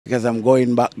because I'm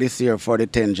going back this year for the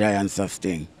 10 Giants of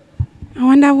Sting. I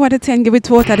wonder what the 10, give it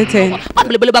to what are the 10.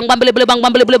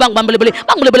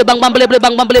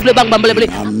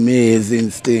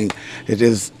 Amazing Sting. It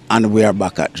is, and we are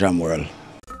back at Drum World.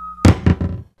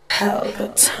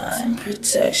 Pelpa time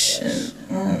protection.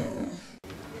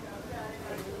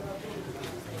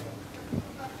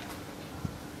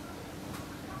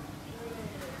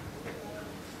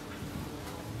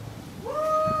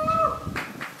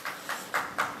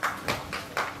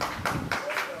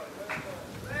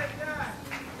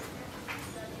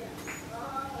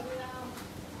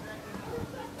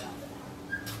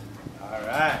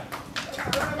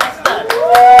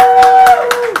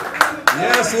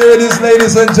 Yes,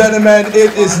 ladies and gentlemen,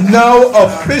 it is now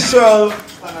official.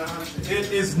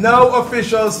 It is now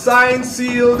official, signed,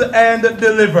 sealed, and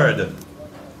delivered.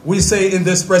 We say in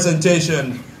this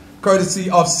presentation, courtesy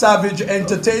of Savage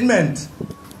Entertainment,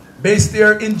 based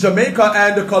here in Jamaica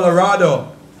and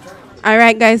Colorado. All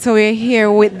right, guys, so we're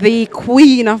here with the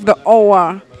queen of the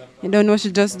hour. You don't know,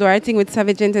 she just do her thing with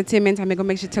Savage Entertainment. I'm going to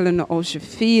make sure tell her how she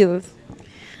feels.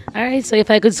 All right, so if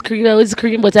I could scream, I would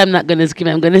scream, but I'm not going to scream.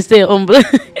 I'm going to stay humble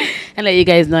and let you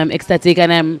guys know I'm ecstatic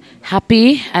and I'm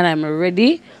happy and I'm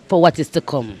ready for what is to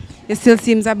come. You still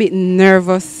seems a bit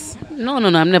nervous. No,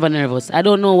 I'm never nervous. I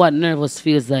don't know what nervous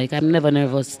feels like. I'm never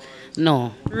nervous.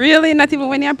 No. Really? Not even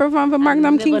when you perform for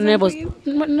Magnum Kings and Queen?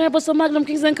 Nervous for Magnum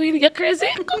Kings and Queen? You're crazy?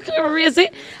 You're crazy?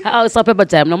 I always stop every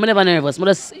time. No, I'm never nervous. But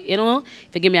just, you know,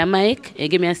 if you give me a mic, you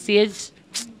give me a stage,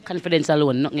 confidence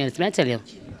alone, nothing else. May I tell you?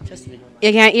 Trust me.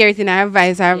 You can hear it in her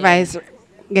voice. Her voice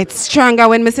gets stronger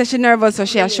when me say she nervous, so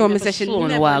she show me say she never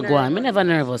nervous. I'm never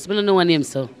nervous. I don't know her name,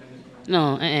 so.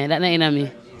 No, that not in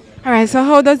me. All right, so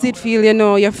how does it feel, you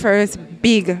know, your first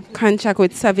big contract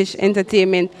with Savage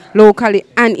Entertainment, locally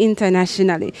and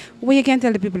internationally? What you can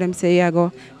tell the people them say you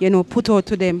go, you know, put out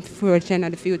to them for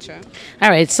the future? All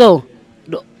right, so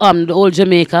the whole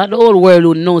Jamaica, the whole world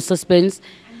who knows Suspense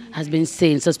has been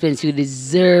saying, Suspense, you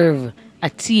deserve a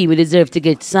team, you deserve to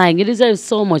get signed, you deserve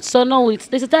so much. So now it's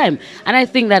the time. And I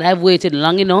think that I've waited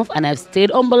long enough and I've stayed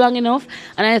humble long enough.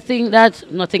 And I think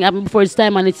that nothing happened before it's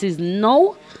time and it is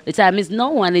now. The time is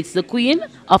now and it's the queen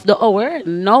of the hour.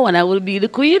 Now and I will be the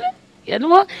queen. You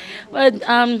know? But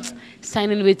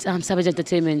signing with Savage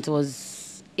Entertainment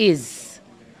is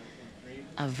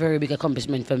a very big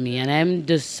accomplishment for me. And I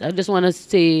just want to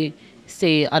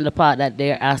stay on the part that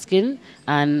they're asking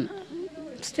and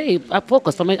stay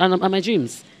focused on my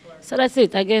dreams. So that's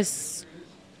it. I guess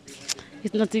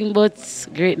it's nothing but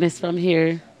greatness from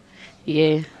here.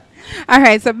 Yeah. All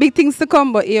right, so big things to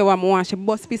come, but here I'm watching a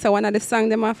bust piece of one of the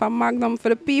songs them off of Magnum for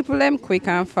the people them quick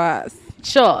and fast.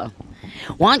 Sure.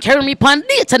 One carry me pan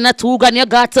date and a two gun you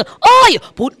got. Oi,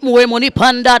 put more money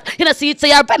pan that. You know, see it's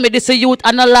your family, this youth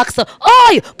and a lax.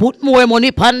 Oi, put more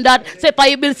money pan that. Say for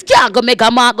your bills, can't go make a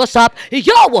mark go shop.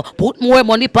 Yo, put more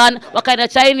money pan. What kind of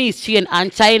Chinese chain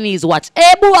and Chinese watch?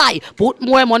 Hey boy, put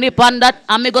more money pan that.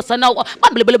 And me go say now.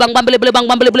 Bambly bang bambly bang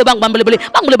bambly bang bambly bang bang bambly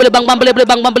bang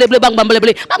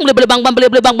bambly bang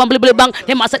bambly bang bambly bang.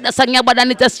 They must set the song but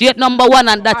then it's a straight number one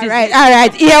and that is. All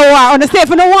right. Here we are. On the stage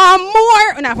for no one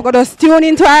more. And I forgot to tune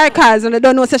into our cars and I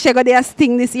don't know so she got their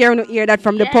sting this year and hear that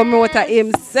from the promoter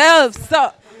himself.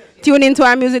 So tune into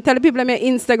our music, tell the people on your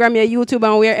Instagram, your YouTube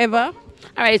and wherever. All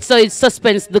right, so it's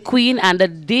Suspense the Queen and the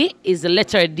D is the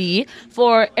letter D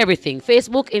for everything.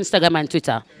 Facebook, Instagram and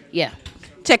Twitter. Yeah.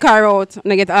 Check her out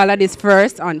and get all of this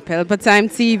first on Pelpa Time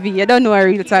TV. You don't know a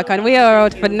real talk and we are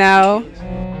out for now.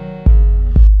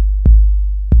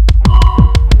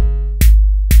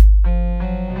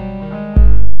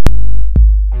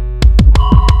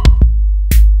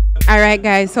 All right,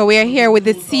 guys, so we are here with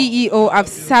the CEO of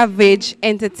Savage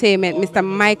Entertainment, Mr.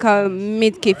 Michael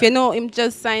Midkiff. You know, him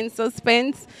just signed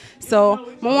Suspense. So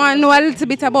I want to know a little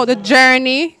bit about the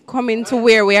journey coming to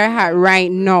where we are at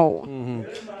right now.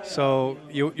 So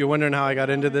you're wondering how I got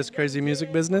into this crazy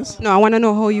music business? No, I want to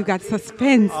know how you got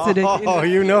Suspense. Oh,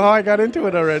 you know how I got into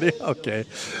it already? Okay.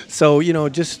 So, you know,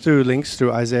 just through links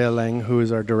through Isaiah Laing, who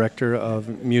is our director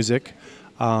of music,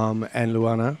 and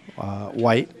Luana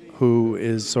White, who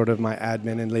is sort of my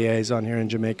admin and liaison here in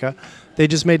Jamaica. They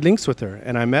just made links with her,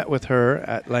 and I met with her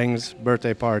at Lang's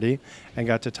birthday party and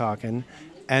got to talking,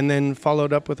 and then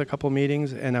followed up with a couple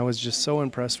meetings, and I was just so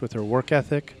impressed with her work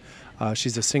ethic.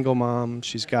 She's a single mom,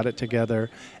 she's got it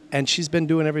together, and she's been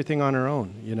doing everything on her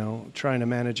own, you know, trying to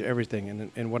manage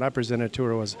everything. And what I presented to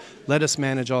her was, let us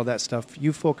manage all that stuff.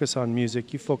 You focus on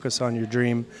music, you focus on your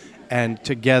dream, and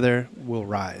together we'll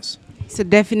rise. So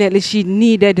definitely she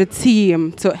needed a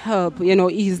team to help,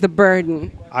 ease the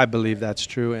burden. I believe that's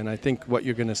true, and I think what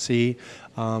you're going to see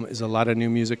is a lot of new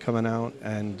music coming out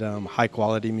and high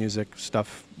quality music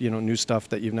stuff, new stuff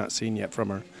that you've not seen yet from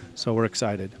her. So we're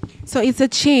excited. So it's a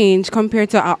change compared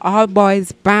to our all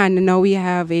boys band. And now we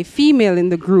have a female in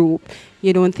the group.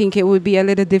 You don't think it would be a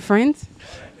little different?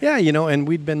 Yeah, and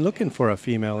we'd been looking for a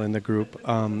female in the group.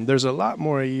 There's a lot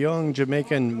more young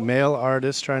Jamaican male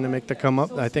artists trying to make the come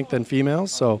up, I think, than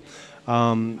females. So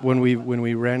when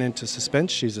we ran into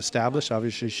Suspense, she's established.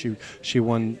 Obviously, she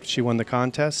won the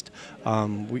contest.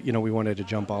 We wanted to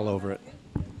jump all over it.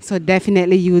 So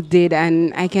definitely you did,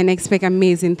 and I can expect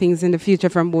amazing things in the future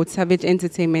from both Savage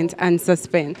Entertainment and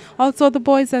Suspense. Also the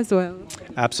boys as well.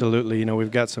 Absolutely. We've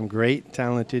got some great,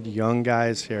 talented young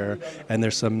guys here, and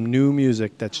there's some new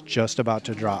music that's just about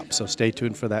to drop. So stay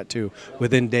tuned for that too,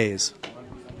 within days.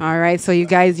 All right, so you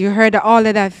guys, you heard all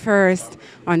of that first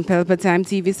on Pelpa Time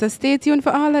TV. So stay tuned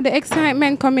for all of the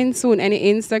excitement coming soon.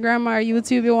 Any Instagram or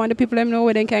YouTube you want the people to know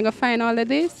where they can go find all of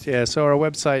this? Yeah, so our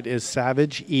website is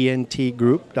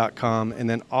savageentgroup.com, and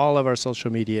then all of our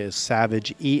social media is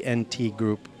Savage ENT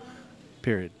Group,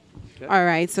 period. All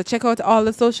right, so check out all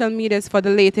the social medias for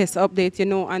the latest update,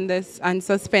 on this and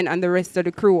Suspense and the rest of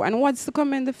the crew and what's to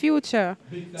come in the future.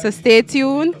 So stay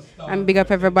tuned and big up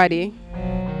everybody.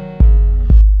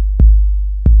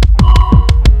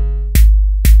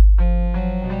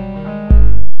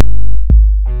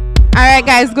 All right,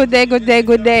 guys, good day, good day,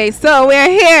 good day. So we're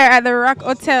here at the Rock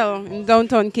Hotel in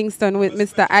downtown Kingston with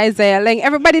Mr. Isaiah Laing.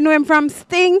 Everybody know him from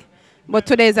Sting, but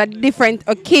today is a different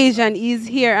occasion. He's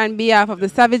here on behalf of the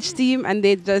Savage team, and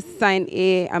they just signed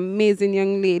a amazing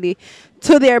young lady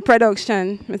to their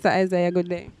production. Mr. Isaiah, good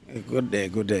day. Good day,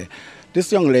 good day.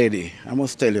 This young lady, I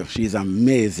must tell you, she's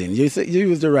amazing. You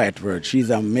use the right word. She's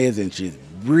amazing. She's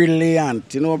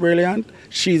brilliant. You know brilliant?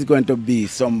 She's going to be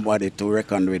somebody to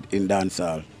reckon with in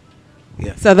dancehall.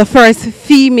 Yes. So the first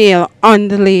female on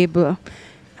the label.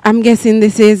 I'm guessing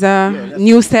this is a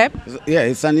new step? Yeah,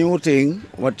 it's a new thing,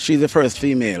 but she's the first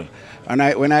female. And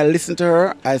when I listened to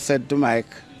her, I said to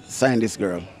Mike, sign this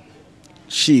girl.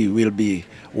 She will be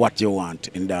what you want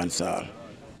in dancehall.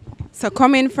 So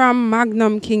coming from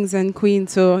Magnum Kings and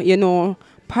Queens to,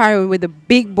 pairing with the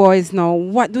big boys now,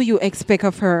 what do you expect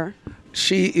of her?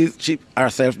 She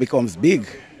herself becomes big.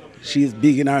 She's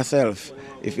big in herself.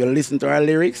 If you listen to her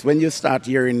lyrics, when you start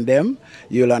hearing them,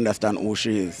 you'll understand who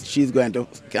she is. She's going to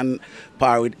can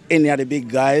pair with any of the big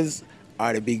guys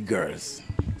or the big girls.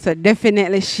 So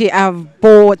definitely she have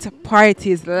both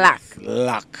parties locked.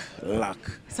 Lock.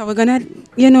 So we're gonna,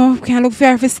 can look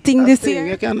fair for Sting this year.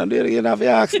 You have to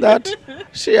ask that.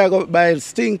 She go by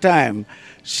Sting time.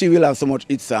 She will have so much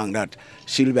hit song that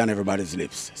she'll be on everybody's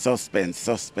lips. Suspense.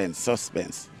 Trust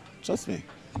me.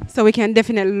 So we can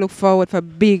definitely look forward for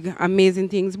big, amazing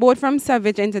things, both from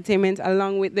Savage Entertainment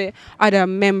along with the other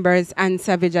members and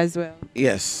Savage as well.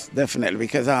 Yes, definitely,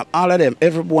 because all of them,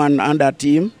 everyone on that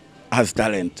team has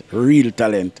talent, real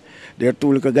talent. They're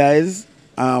two little guys,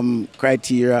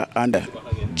 Criteria and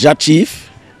Ja Chief.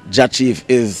 Ja Chief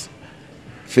is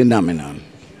phenomenal.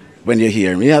 When you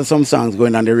hear him, he has some songs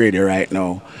going on the radio right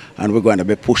now, and we're going to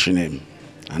be pushing him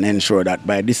and ensure that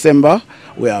by December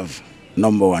we have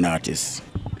 #1 artists.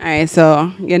 All right,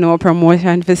 so,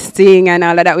 promotion for Sting and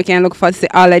all of that. We can look for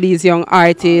all of these young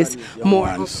artists more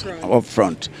up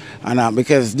front. And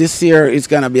because this year it's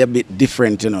going to be a bit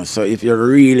different, So if you're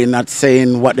really not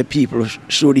saying what the people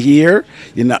should hear,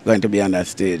 you're not going to be on that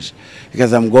stage.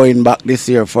 Because I'm going back this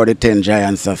year for the 10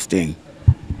 Giants of Sting.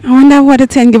 I wonder what the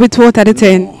 10 give it to out of the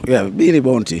 10. Yeah, Beenie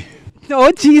Bounty.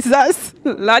 Oh, Jesus.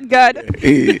 Lord God.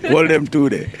 Hold them to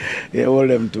there. Yeah,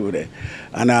 hold them to there.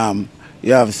 And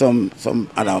you have some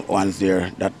other ones there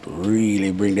that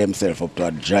really bring themselves up to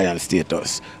a giant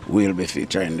status. We'll be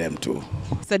featuring them too.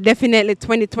 So definitely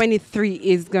 2023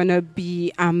 is going to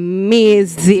be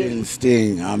amazing.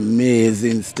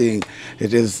 Amazing Sting.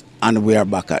 It is, and we are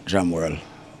back at Jam World.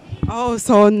 Oh,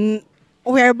 so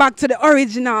we're back to the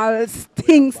original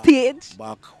Sting stage.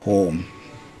 Back home.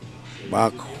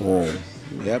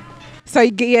 Yep. So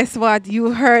guess what?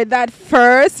 You heard that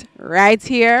first right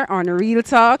here on Real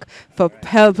Talk for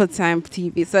Pelpa Time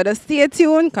TV. So just stay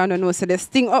tuned. Because I know so the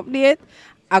Sting update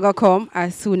I gonna come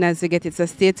as soon as we get it. So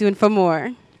stay tuned for more.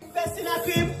 Best in a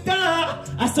crypto,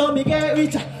 I saw me get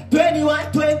rich.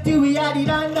 21-20, we had it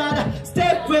and that.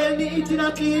 Step well neat in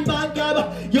a clean bank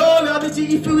job. Yo, Rabbit,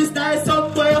 if you style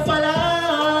somewhere,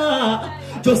 follow.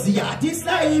 Just the artist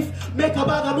life, make a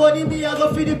bag of money, me I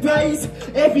go for the price.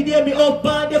 Every day me up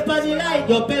and the panny light,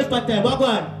 yo Pelpa time, what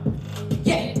one?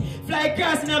 Yeah, fly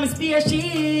crossing on my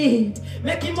spaceship,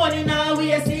 making money now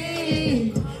we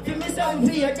see. For me Some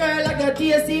for your girl like a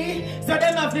TSC. So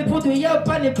them have to put you up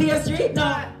on the pastry.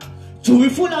 Nah. Chewy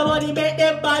full of money, make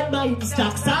them bad minds.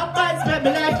 Stack some bands, make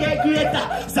me life get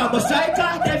greater. Some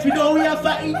striker, if you know we are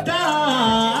fighting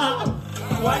down.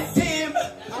 One team,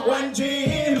 one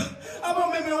dream. I'm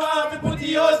gonna make me want to put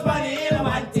the husband in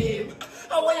one team.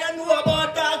 And what you know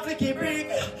about that flicky brick?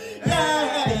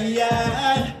 Yeah,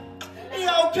 yeah.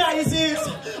 Yo, crisis.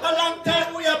 A long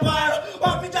time we apart.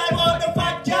 What we drive out the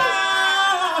fat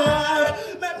car.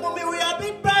 Make mommy we a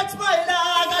big branch, my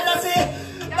lad. And I say,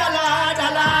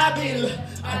 dollar bill.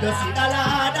 And I say,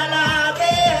 dollar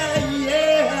bill.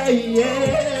 Yeah,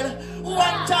 yeah.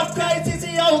 One tough crisis,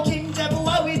 yo, King Jebu.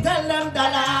 What we tell them,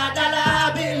 dollar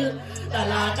bill.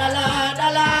 Dollar bill.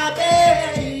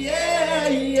 Yeah,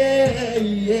 yeah,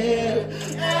 yeah.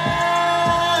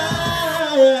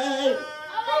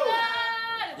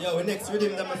 Yo, we next with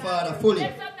him, my father, fully.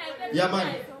 Yeah,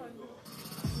 man.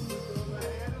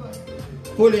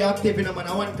 Fully active in a man.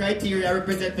 One criteria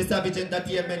represent the Savage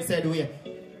Entertainment said we.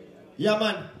 Yeah,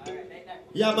 man.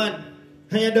 Yeah, man.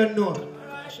 How you don't know?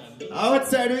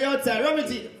 Outside, we outside.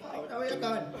 Ramity. Where you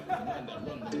gone?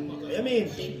 You mean?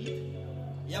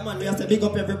 Yeah, man, we have to big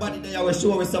up everybody there. We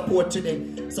show we support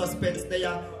today. Suspense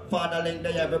there, Father Laing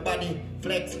there, everybody.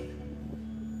 Flex.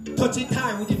 Touch it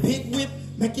hard with the big whip.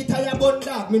 Make it higher bun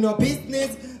dog, me no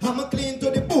business. I'm a clean to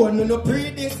the bone, me no pre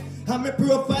this. I'm a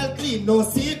profile clean, no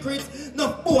secrets.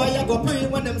 No boy, I go pray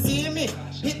when them see me.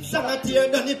 Hit some a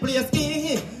tear down the place,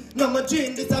 no my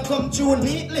dream, this a come true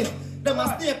neatly. Them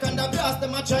a snake on the grass,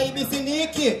 them a try be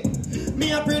sneaky.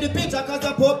 Me a pretty picture cause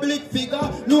a public figure.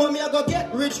 Know me I go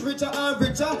get richer and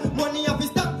richer. Money have to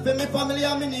stop for me family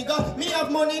and me nigga. Me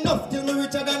have money enough till me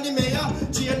richer than the mayor.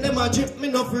 Chain them a drip, me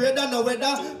no afraid of no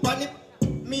weather. Panic.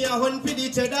 Me a hunt for the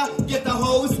cheddar, get a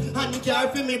house and car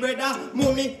for me brother.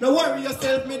 Mommy, no worry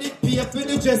yourself, me did pay for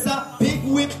the dresser. Big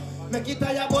whip, make it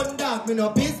higher bun dog, me no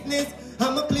business.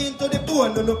 I'm a clean to the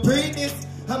bone, no pre this.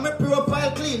 I'm a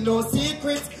profile clean, no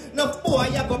secrets. No boy,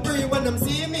 I go free when them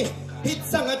see me. Hit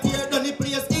song a tear down the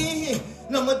place,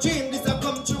 no my dream, this a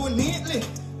come true neatly.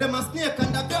 Them a snake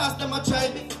on the grass, them a try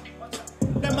me.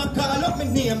 Them a call up me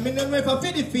name, me no never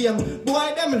for the fame.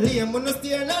 Boy, them lame, when no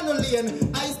steer on no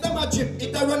lane. Ice them a drip,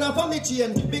 it a run off of me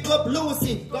chain. Pick up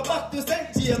Lucy, go back to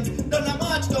St. James. Done a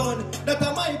march down, that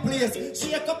a my place.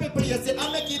 Shake up the place,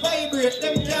 I make it vibrate.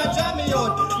 Them can't jam me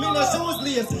out, me no shoes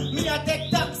lace. Me a take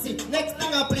taxi, next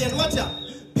thing I plane, watch out.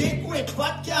 Big whip,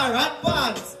 fat car, hot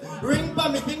pants. Ring pa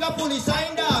me finger fully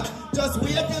shine dog. Just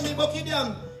wait till me bucky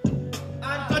them.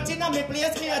 And touching on me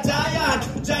place, me a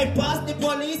giant. Drive past the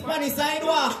police on the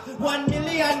sidewalk. 1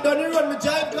 million done the run me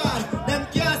drive car. Them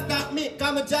can't stop me,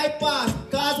 come me drive past.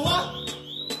 Cause what?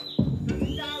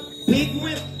 Big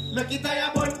whip, make it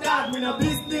higher bun dog, me no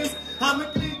business. I'm a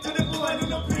clean to the bone,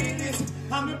 no pre this.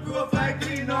 I'm a profile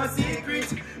clean, no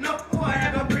secrets. No boy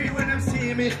I go breathe when them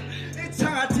see me. It's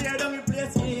hard to tear down me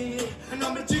place me. And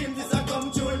on me dream this I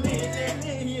come true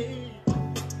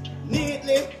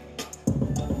neatly.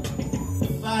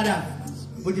 Father,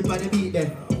 put it on the beat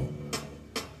then.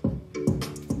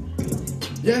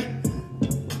 Yeah?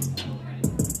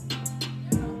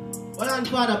 Hold on,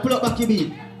 Father, pull up back your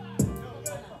beat.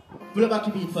 Pull up back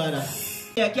your beat, Father.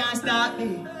 You can't start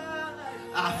me.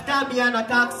 After me and a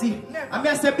taxi. I'm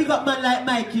going to say big up man like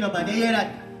Mike, you know, man. You hear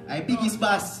that? I biggest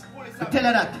boss. I tell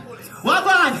her that. What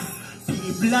on?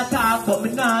 People are talk, but me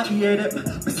not hear them.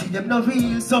 Me see them no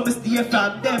real, so me stay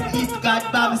from them. If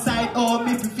God by my side, oh,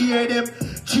 me fear them.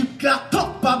 Chip clock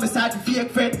top by my side,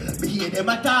 fake friend. Me hear them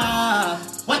attack.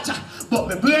 Watch out, but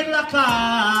me brain lock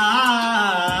off.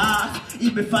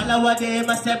 If me follow what them,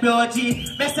 I say bro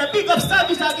G. Me say big up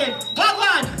service again. What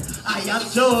on? I am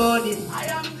Jordan. I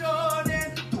am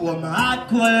Jordan. To my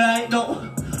hardcore right now.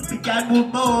 We can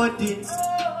move mountains.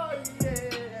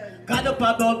 God up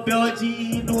above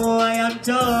Belgium, know I am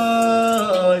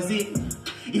chosen.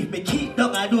 If me keep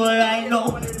down a door right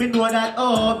now, me know that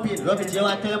open. Love it, you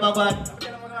want to tell my God?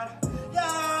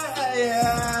 Yeah,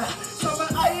 yeah. So my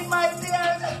eye, my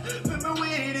tears, when me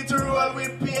waiting to roll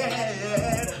with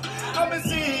pain. I'm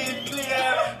see it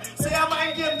clear. Say I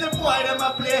might give the boy them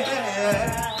a play.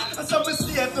 So me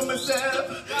say to myself,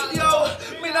 yo,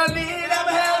 me no need them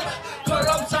help.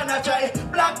 Corruption I try,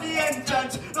 block the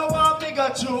entrance. No one me go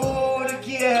through the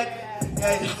gate.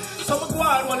 Hey, so me go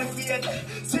on wanna feed.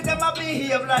 See them a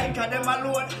behave like a them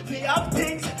alone. We have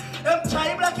things. Them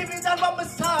try black if it but me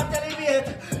start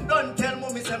elevate. Don't tell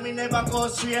me say me never go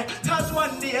straight. Cause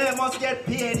one day I must get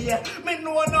paid, yeah. Me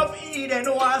know enough Eden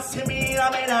who want see me in a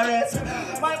rest.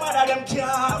 My mother them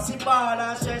can't see ball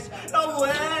and stress. No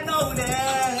way, no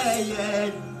way,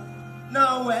 yeah.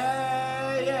 No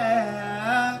way,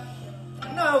 yeah.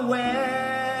 No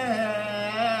where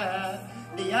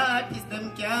the artists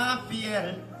them can't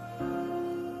feel.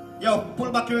 Yo,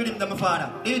 pull back your rhythm, my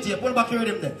father. DJ, pull back your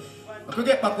rhythm there. I could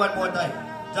get back one more time.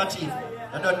 Jah Chief,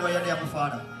 I don't know you're there, my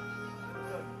father.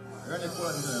 Ready for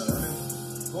it,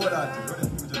 go with that,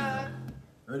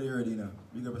 ready now.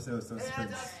 Big up yourself,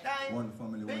 Suspense. One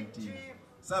family, one team.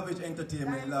 Savage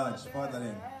Entertainment, large,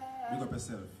 fatherland. Big up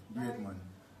yourself, great man.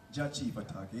 Jah Chief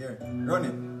attack, here. Run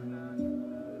it.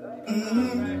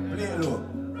 Play it low.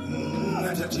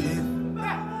 Jah Chief.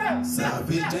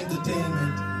 Savage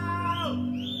Entertainment.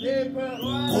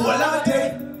 All I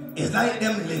take is like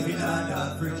them living on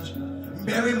the fridge.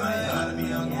 Bury my heart,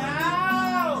 me and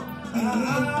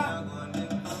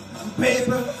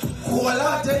paper. All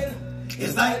I take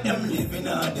is like them living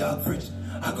on the fridge.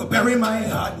 I could bury my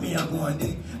heart, me and go and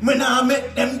dig. Me nah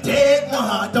make them take my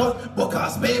heart out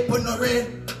because paper no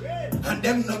rain. And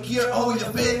them no care how you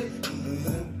feel.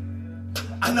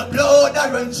 And the blood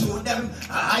that run through them,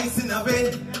 ice in a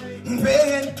vein.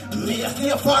 Pain, me I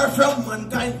stay far from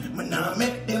mankind. Me nah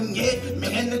make them get me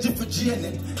energy for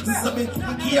draining. So be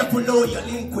careful how you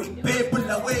link with people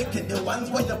awaken. The ones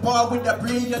where you bar with the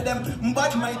brain of them.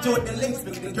 But my joy the links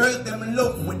with the girls them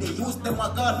love. When they use them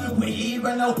a god, we here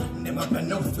and now. Them up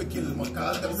enough to kill my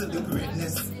cause them see the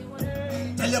greatness.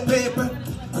 Tell your paper,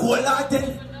 cool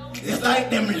hearted. It's like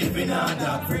them living on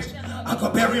dark fridge. I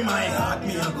could bury my heart,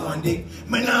 me and go and dig.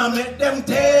 Me nah make them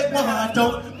take my heart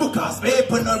out because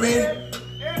paper no rain.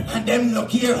 And them no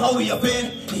care how you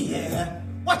feel. Yeah,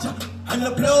 watch out. And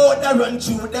the blood that run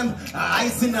through them,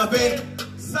 ice in a vein.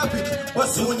 Savage, but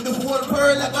soon the whole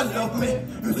world like gonna love me.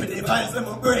 If the device them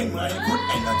will bring my good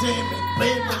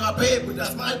entertainment. Play with a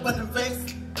smile on them face.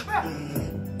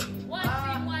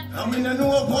 I mean, I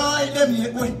know why them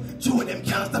yet win. Two of them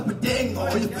can't stop a thing.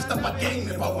 Or you can stop a game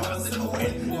if I want to see my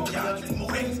win. You can't see my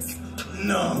wins.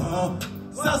 No,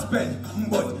 Suspense,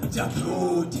 but just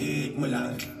take my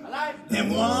life. Them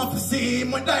want to see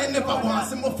me die, never want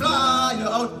to see me fly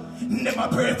out. Never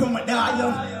pray for my die.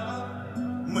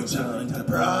 My chant a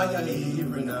prayer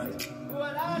every night.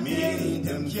 Me,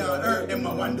 them can't hurt them,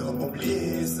 I want to go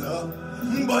place.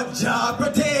 But Jah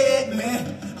protect me.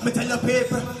 Me tell the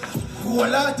paper.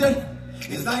 All I tell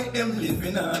is like them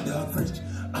living on the fridge.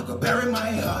 I could bury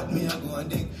my heart, me I go and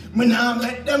dig. Me nah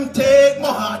let them take my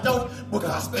heart out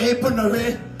because paper no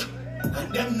rain.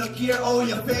 And them no care how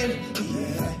you feel.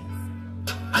 Yeah.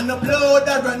 And the blood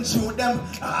that run through them,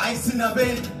 ice in a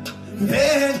vein.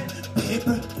 Vein,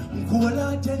 paper, all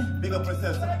I tell. Big up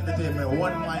yourself, entertainment.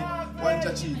 One mind, one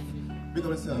Jah Chief. Big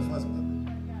up yourself, first.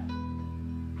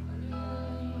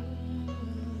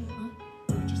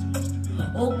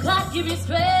 Oh God, give me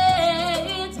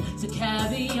strength to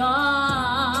carry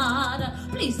on.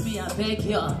 Please me, I beg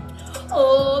you.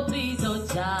 Oh, please, oh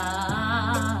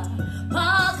Jah.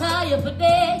 Parker, you for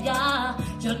there,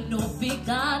 you know for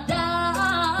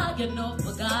God, you know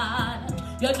for God.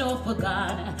 You know for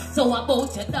God. So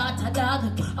about your daughter,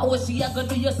 dog. How was she gonna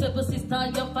do your seven sister,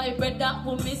 your five brother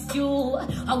who miss you?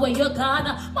 How are you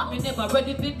gonna? Mommy never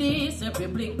ready for this. Every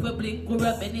blink we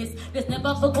reminisce. This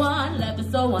never for one. Life is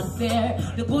so unfair.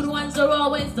 The good ones are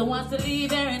always the ones to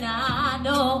leave here. And I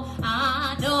know.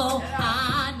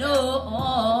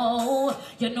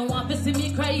 You know want to see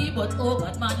me cry, but oh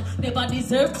God man, never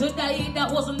deserve to die.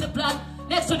 That wasn't the plan.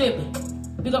 Next to them,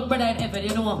 big up brother in heaven,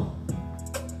 you know.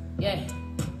 Yeah.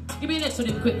 Give me next to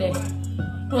them quick there.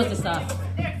 Close the stuff.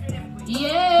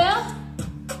 Yeah.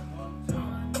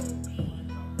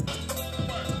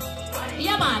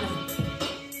 Yeah, man.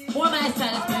 More my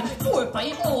style spend 4 or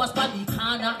 5 hours for the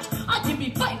corner. I give me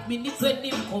 5 minutes when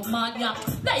him come on ya.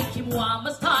 Like him want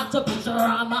me start up in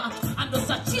drama. And just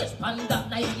a chase pan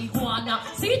that like iguana.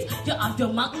 See it? You have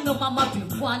your magnum mama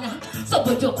marijuana. So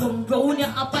when you come round you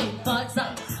have a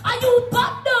balsa. Are you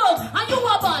bad dog? Are you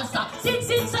a balsa?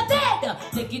 Since a dead.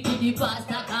 Take it to the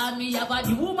pasta. Call me a bad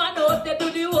woman out there do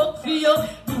the work for you.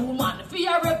 You man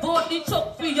fear report the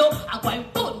chuck for you. I go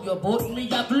and burn your boat me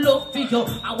a blood for you.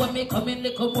 And when me come in,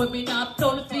 they come with me not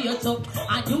done for you too.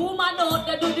 And you man out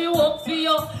there do the work for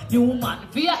you. You man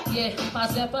fear, yeah.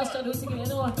 Pastor, do sing it,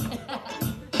 you know.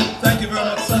 Thank you very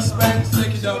much, Suspense.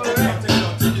 Take it down, take it down, take it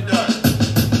down, take it down.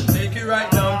 Take it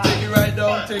right down, take it right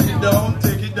down, take it down,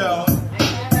 take it down.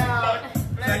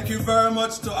 Thank you very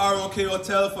much to ROK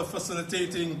Hotel for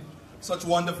facilitating such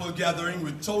wonderful gathering.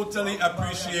 We totally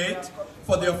appreciate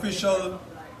for the official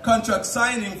contract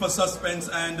signing for Suspense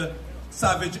and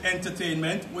Savage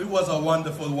Entertainment. It was a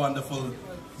wonderful, wonderful,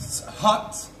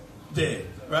 hot day,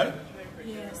 right?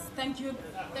 Yes, thank you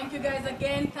guys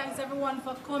again. Thanks everyone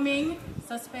for coming.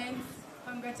 Suspense,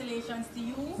 congratulations to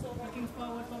you. Looking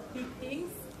forward for big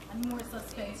things. and more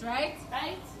suspense, right?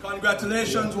 Right?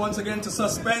 Congratulations once again to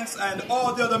Suspense and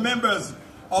all the other members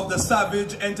of the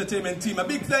Savage Entertainment team. A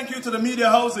big thank you to the media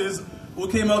houses who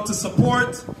came out to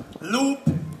support. Loop,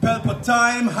 Pelpa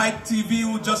Time, Hype TV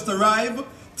who just arrived,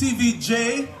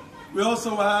 TVJ. We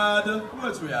also had, who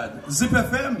else we had? Zip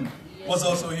FM was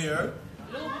also here.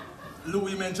 Loop,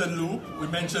 we mentioned Loop, we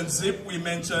mentioned Zip, we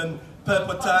mentioned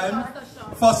Pelpa Time.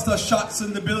 Foster Shots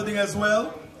in the building as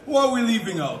well. Who are we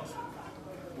leaving out?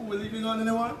 Are we leaving out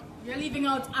anyone? You're leaving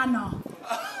out Anna.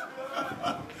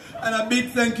 And a big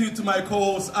thank you to my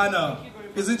co-host Anna.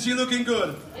 Isn't she looking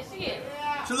good? Yes, she is.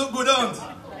 She look good, don't she?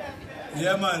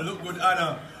 Yeah man, look good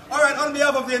Anna. Alright, on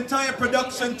behalf of the entire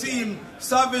production team,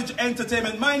 Savage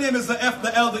Entertainment, my name is the F,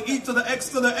 the L, the E to the X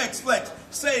to the X Flex,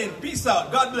 saying peace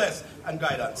out, God bless, and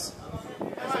guidance.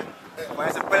 When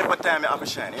I say Pelpa Time, I'm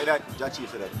shine. You that Jachi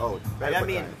said that out. I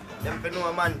mean, them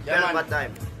know man, Pelpa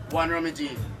Time. One Rummy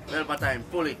G, Pelpa Time,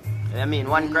 fully. I mean,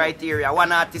 one criteria,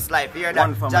 one artist life. Hear that?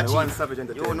 One family, Jachi. one Savage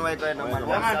Entertainment. You know it right now, man.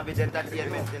 One Savage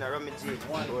Entertainment in a Rummy G.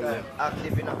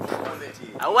 Active in a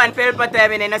one Pelpa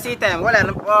Time in a see time.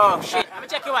 Oh shit. Let me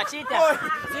check you watch it.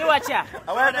 See watch ya.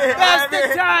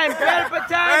 Best time, Pelpa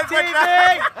Time TV.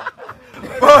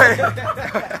 Boy!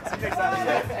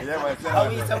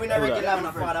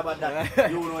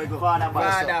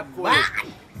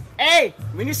 Hey,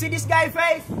 when you see this guy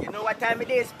face, you know what time it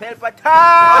is. Pelpa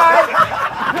Time.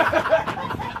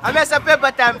 I mess up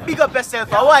Pelpa Time. Big up yourself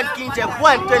for 1 king jump,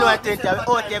 1 20, 1 20.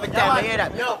 Out every time. I hear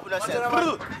that. Yo, put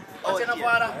yourself.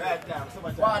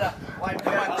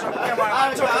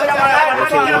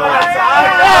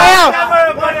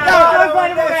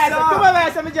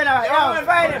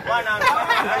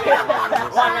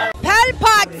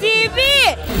 Pelpa TV!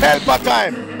 Pelpa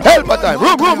Time! Pelpa Time!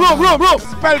 Room!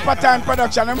 Pelpa Time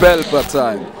production. Pelpa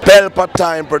Time! Pelpa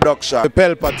Time production.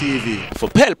 Pelpa TV. For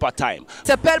Pelpa Time. It's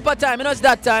a Pelpa Time, you know it's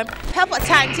that time. Pelpa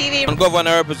Time TV. I'm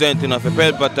governor representing of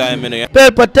Pelpa Time, you know.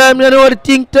 Pelpa Time, you know what the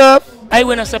thing tough? I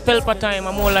when I say Pelpa Time,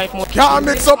 I'm more like more. Can't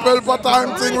mix up Pelpa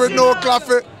Time thing with no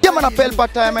coffee. Yeah, man, a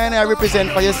Pelpa Time, and I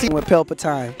represent for you. See, With Pelpa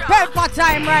Time. Pelpa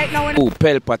Time right now. Oh,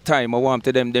 Pelpa Time, I want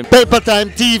to them. Pelpa Time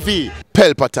TV.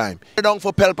 Pelpa Time. Down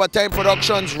for Pelpa Time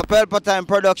Productions. Pelpa Time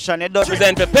production. It does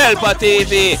Present for Pelpa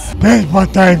TV. Pelpa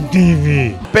Time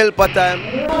TV. Pelpa Time.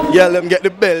 Yeah, let them get the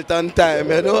belt on time,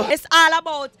 you know. It's all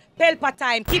about Pelpa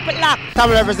Time. Keep it locked.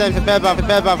 Come represent for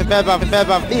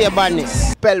Pelpa, be a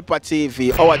badness. Pelpa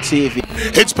TV, our TV.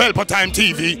 It's Pelpa Time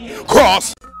TV.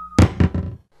 Cross.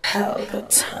 Pelpa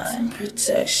Time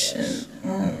protection.